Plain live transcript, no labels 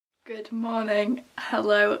Good morning,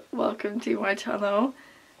 hello, welcome to my channel.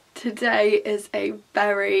 Today is a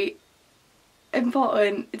very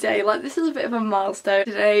important day, like this is a bit of a milestone.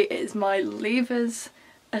 Today is my leavers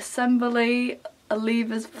assembly, a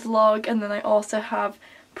leavers vlog, and then I also have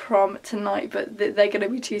prom tonight, but they're going to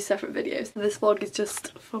be two separate videos. This vlog is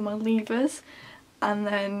just for my leavers, and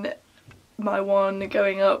then my one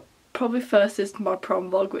going up probably first is my prom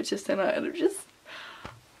vlog, which is tonight, and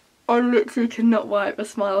I literally cannot wipe a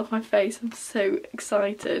smile off my face. I'm so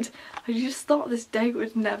excited. I just thought this day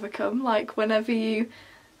would never come. Like whenever you,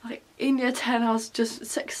 like in year 10 I was just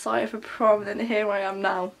so excited for prom, and then here I am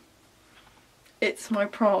now. It's my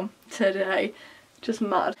prom today. Just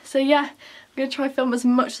mad. So yeah, I'm going to try film as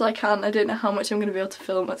much as I can. I don't know how much I'm going to be able to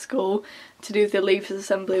film at school to do the leavers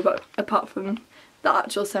assembly, but apart from the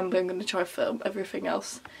actual assembly I'm going to try film everything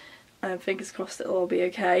else. Fingers crossed it'll all be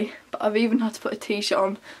okay. But I've even had to put a t-shirt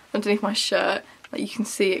on underneath my shirt, like you can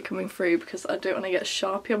see it coming through, because I don't want to get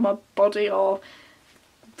Sharpie on my body or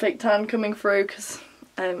fake tan coming through, because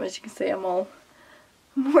as you can see I'm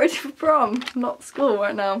ready for prom, not school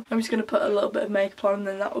right now. I'm just going to put a little bit of makeup on and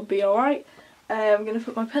then that will be alright. I'm going to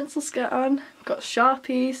put my pencil skirt on, got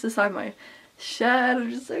Sharpies to sign my shirt. I'm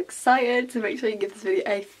just so excited. So make sure you give this video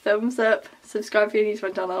a thumbs up, subscribe if you're new to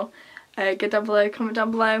my channel. Get down below, comment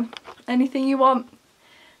down below, anything you want.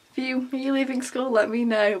 Are you leaving school, let me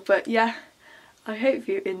know. But yeah, I hope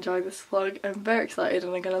you enjoy this vlog. I'm very excited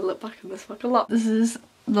and I'm going to look back on this vlog a lot. This is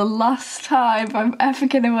the last time I'm ever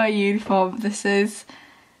going to wear uniform. This is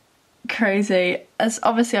crazy. As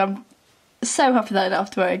obviously I'm so happy that I don't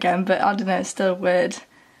have to wear it again, but I don't know, it's still weird.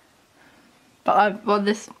 But well,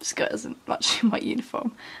 this skirt isn't actually my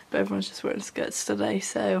uniform, but everyone's just wearing skirts today,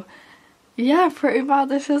 so yeah, pretty bad.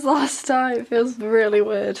 This is last time. It feels really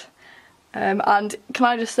weird. And can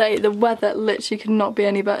I just say, the weather literally could not be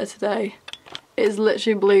any better today. It is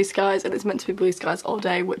literally blue skies, and it's meant to be blue skies all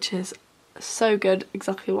day, which is so good,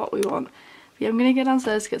 exactly what we want. But yeah, I'm going to go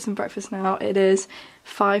downstairs to get some breakfast now. It is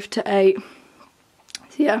 5 to 8.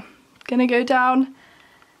 So yeah, gonna go down,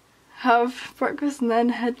 have breakfast, and then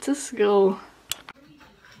head to school.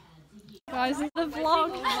 Guys, it's the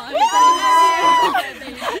vlog.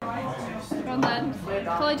 Go on then.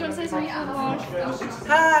 Chloe, do you want to say something for the vlog?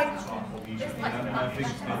 Hi!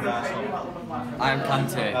 I'm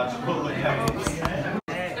Kante.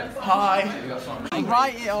 Hi! I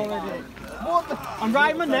write it already. What the? I'm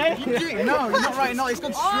writing my name. No, you're not writing. No, it's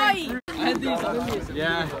gone straight through. I had these.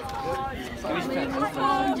 Yeah.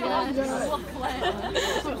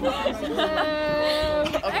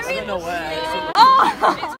 I don't know where.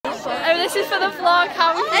 Oh! Oh, this is for the vlog.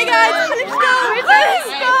 Hey guys, let's go!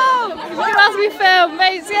 Look at as we film,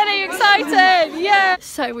 mate's getting excited! Yeah!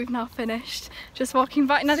 So we've now finished. Just walking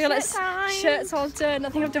back now to get shirts all done. I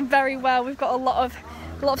think I've done very well. We've got a lot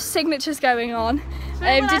of signatures going on.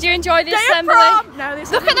 Did you enjoy the assembly? No,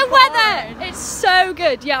 look at the weather! It's so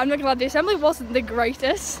good. Yeah, I'm not gonna lie, the assembly wasn't the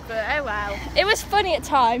greatest. But oh well. It was funny at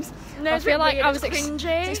times. No, I feel like I was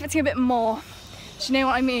expecting a bit more. Do you know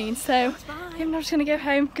what I mean? So I'm now just gonna go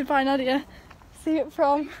home. Goodbye, Nadia. See you at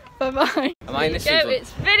prom. Bye bye. Am I in this?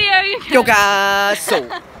 It's video. Yo guys,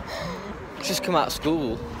 so just come out of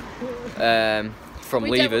school from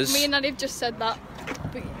leavers. Me and Nadia have just said that.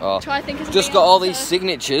 But try think of just got all these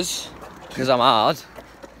signatures because I'm hard.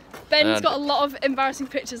 Ben's got a lot of embarrassing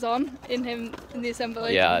pictures in the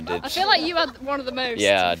assembly. Yeah, I did. I feel like you had one of the most.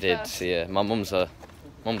 Yeah, I did. Yeah, my mum's a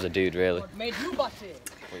dude, really.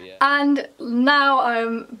 Yeah. And now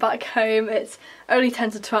I'm back home. It's only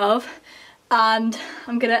 10 to 12 and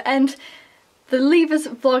I'm going to end the leavers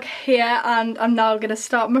vlog here, and I'm now going to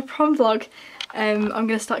start my prom vlog. I'm going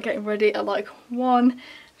to start getting ready at like 1.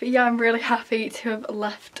 But yeah, I'm really happy to have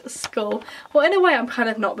left school. Well, in a way I'm kind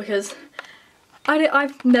of not, because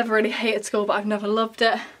I've never really hated school, but I've never loved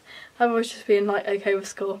it. I've always just been like okay with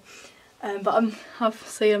school. But I'm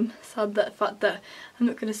sad that the fact that I'm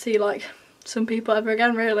not going to see like some people ever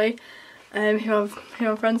again, really, who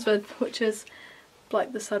I'm friends with, which is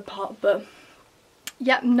like the sad part. But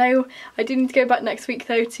yeah, no, I do need to go back next week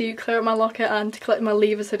though to clear up my locker and to collect my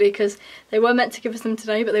leavers hoodie, because they were meant to give us them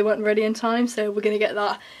today but they weren't ready in time, so we're going to get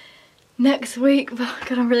that next week. But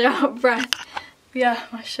God, I'm really out of breath. But yeah,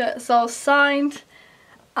 my shirt's all signed,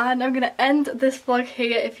 and I'm going to end this vlog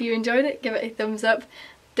here. If you enjoyed it, give it a thumbs up.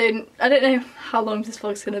 I don't know how long this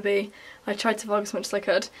vlog's going to be. I tried to vlog as much as I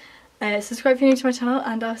could. Subscribe if you're new to my channel,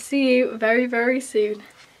 and I'll see you very, very soon.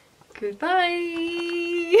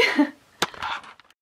 Goodbye!